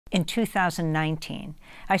in 2019.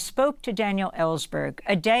 I spoke to Daniel Ellsberg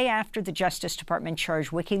a day after the Justice Department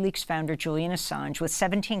charged WikiLeaks founder Julian Assange with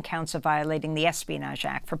 17 counts of violating the Espionage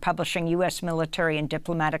Act for publishing U.S. military and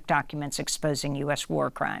diplomatic documents exposing U.S.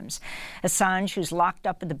 war crimes. Assange, who's locked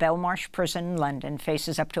up in the Belmarsh prison in London,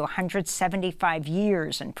 faces up to 175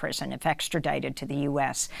 years in prison if extradited to the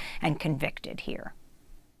U.S. and convicted here.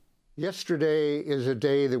 Yesterday is a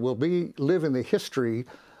day that will live in the history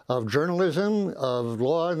of journalism, of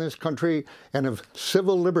law in this country, and of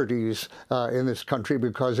civil liberties in this country,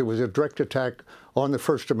 because it was a direct attack on the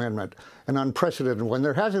First Amendment, an unprecedented one.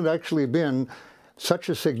 There hasn't actually been such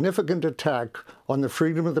a significant attack on the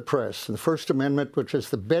freedom of the press, the First Amendment, which is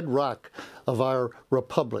the bedrock of our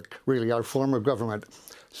republic, really, our form of government,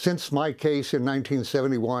 since my case in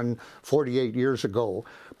 1971, 48 years ago.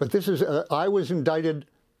 But this is, I was indicted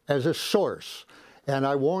as a source. And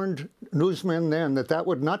I warned newsmen then that that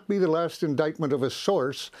would not be the last indictment of a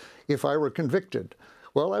source if I were convicted.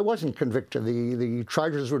 Well, I wasn't convicted. The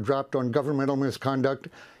charges were dropped on governmental misconduct,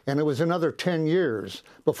 and it was another 10 years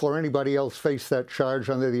before anybody else faced that charge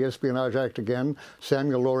under the Espionage Act again,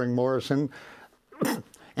 Samuel Loring Morrison.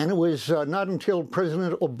 And it was not until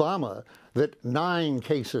President Obama that 9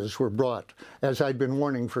 cases were brought, as I'd been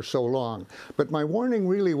warning for so long. But my warning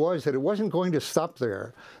really was that it wasn't going to stop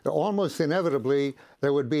there. Almost inevitably,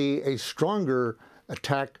 there would be a stronger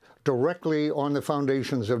attack directly on the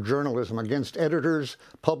foundations of journalism, against editors,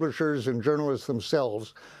 publishers, and journalists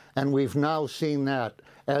themselves. And we've now seen that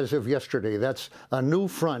as of yesterday. That's a new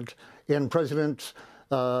front in President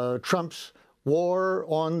Trump's war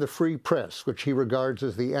on the free press, which he regards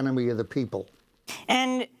as the enemy of the people.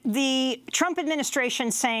 And the Trump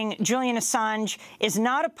administration saying Julian Assange is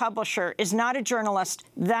not a publisher, is not a journalist.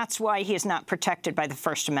 That's why he is not protected by the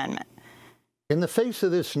First Amendment. In the face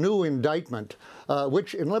of this new indictment,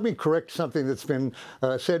 and let me correct something that's been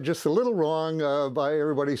said just a little wrong by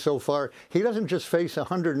everybody so far. He doesn't just face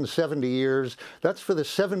 170 years. That's for the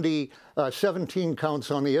 17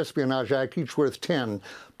 counts on the Espionage Act, each worth 10.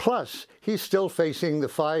 Plus, he's still facing the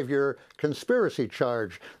 5-year conspiracy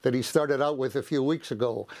charge that he started out with a few weeks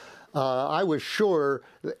ago. I was sure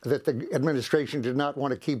that the administration did not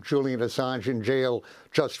want to keep Julian Assange in jail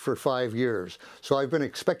just for 5 years. So I've been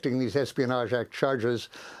expecting these Espionage Act charges.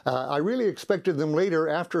 I really expected them later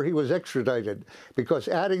after he was extradited, because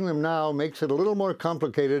adding them now makes it a little more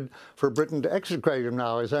complicated for Britain to extradite him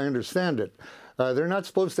now, as I understand it. They're not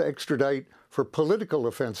supposed to extradite for political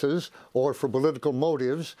offenses or for political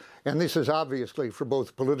motives, and this is obviously for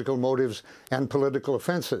both political motives and political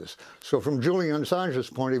offenses. So from Julian Assange's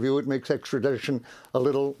point of view, it makes extradition a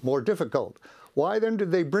little more difficult. Why then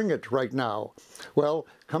did they bring it right now? Well,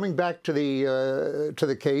 coming back to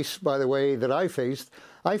the case, by the way, that I faced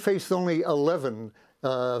only 11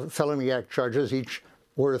 felony act charges, each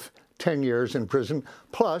worth 10 years in prison,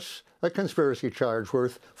 plus a conspiracy charge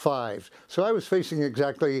worth 5. So I was facing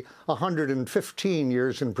exactly 115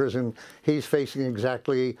 years in prison. He's facing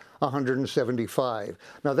exactly 175.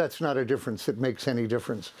 Now, that's not a difference that makes any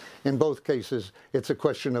difference. In both cases, it's a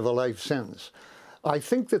question of a life sentence. I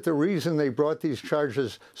think that the reason they brought these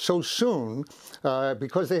charges so soon,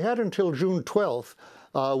 because they had until June 12th,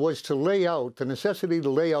 was to lay out, the necessity to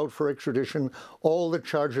lay out for extradition all the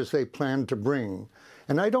charges they planned to bring.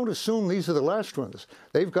 And I don't assume these are the last ones.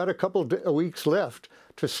 They've got a couple of weeks left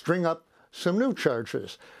to string up some new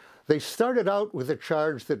charges. They started out with a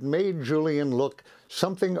charge that made Julian look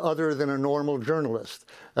something other than a normal journalist.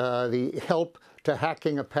 The help to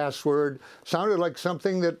hacking a password sounded like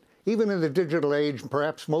something that even in the digital age,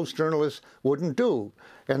 perhaps most journalists wouldn't do,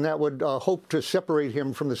 and that would hope to separate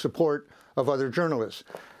him from the support of other journalists.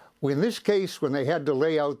 In this case, when they had to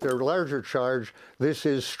lay out their larger charge, this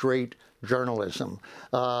is straight journalism.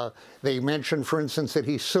 They mentioned, for instance, that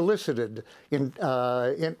he solicited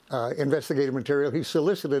investigative material. He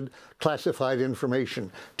solicited classified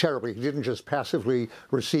information. Terribly. He didn't just passively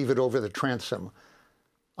receive it over the transom.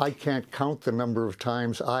 I can't count the number of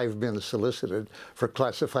times I've been solicited for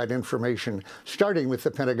classified information, starting with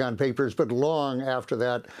the Pentagon Papers, but long after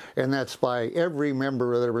that, and that's by every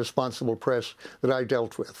member of the responsible press that I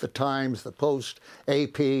dealt with, the Times, the Post,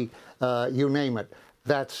 AP, you name it.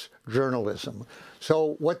 That's journalism.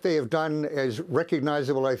 So what they have done is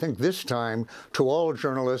recognizable, I think, this time to all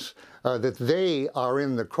journalists that they are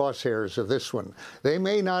in the crosshairs of this one. They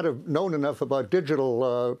may not have known enough about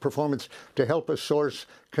digital performance to help a source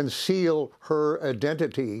conceal her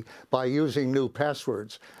identity by using new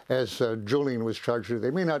passwords, as Julian was charged with. They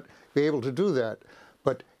may not be able to do that,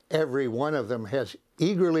 but every one of them has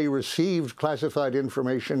eagerly received classified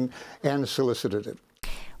information and solicited it.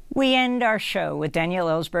 We end our show with Daniel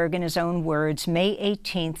Ellsberg in his own words, May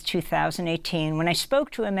 18th, 2018, when I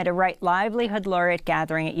spoke to him at a Right Livelihood Laureate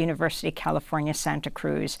gathering at University of California, Santa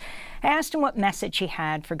Cruz. I asked him what message he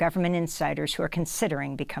had for government insiders who are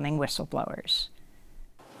considering becoming whistleblowers.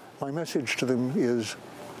 My message to them is,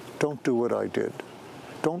 don't do what I did.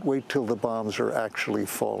 Don't wait till the bombs are actually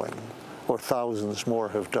falling, or thousands more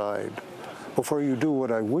have died, before you do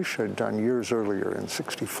what I wish I'd done years earlier in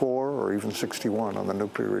 '64 or even '61 on the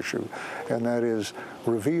nuclear issue, and that is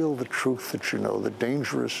reveal the truth that you know, the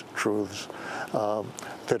dangerous truths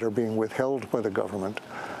that are being withheld by the government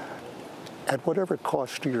at whatever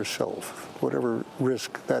cost to yourself, whatever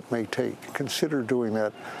risk that may take. Consider doing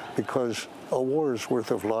that because a war's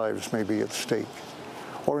worth of lives may be at stake.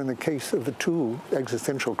 Or in the case of the two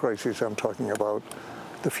existential crises I'm talking about,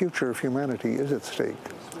 the future of humanity is at stake.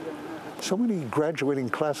 So many graduating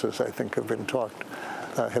classes, I think, have been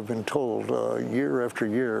told year after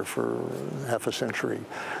year for half a century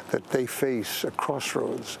that they face a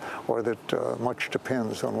crossroads or that much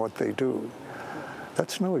depends on what they do.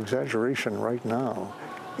 That's no exaggeration right now.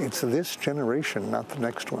 It's this generation, not the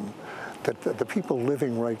next one, that the people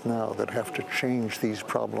living right now that have to change these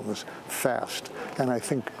problems fast. And I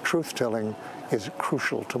think truth-telling is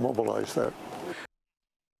crucial to mobilize that.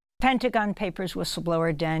 Pentagon Papers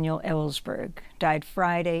whistleblower Daniel Ellsberg died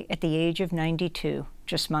Friday at the age of 92,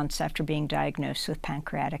 just months after being diagnosed with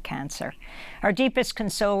pancreatic cancer. Our deepest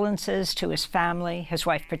condolences to his family, his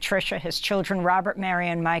wife Patricia, his children Robert, Mary,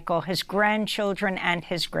 and Michael, his grandchildren, and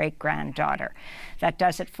his great-granddaughter. That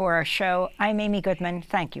does it for our show. I'm Amy Goodman.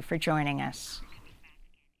 Thank you for joining us.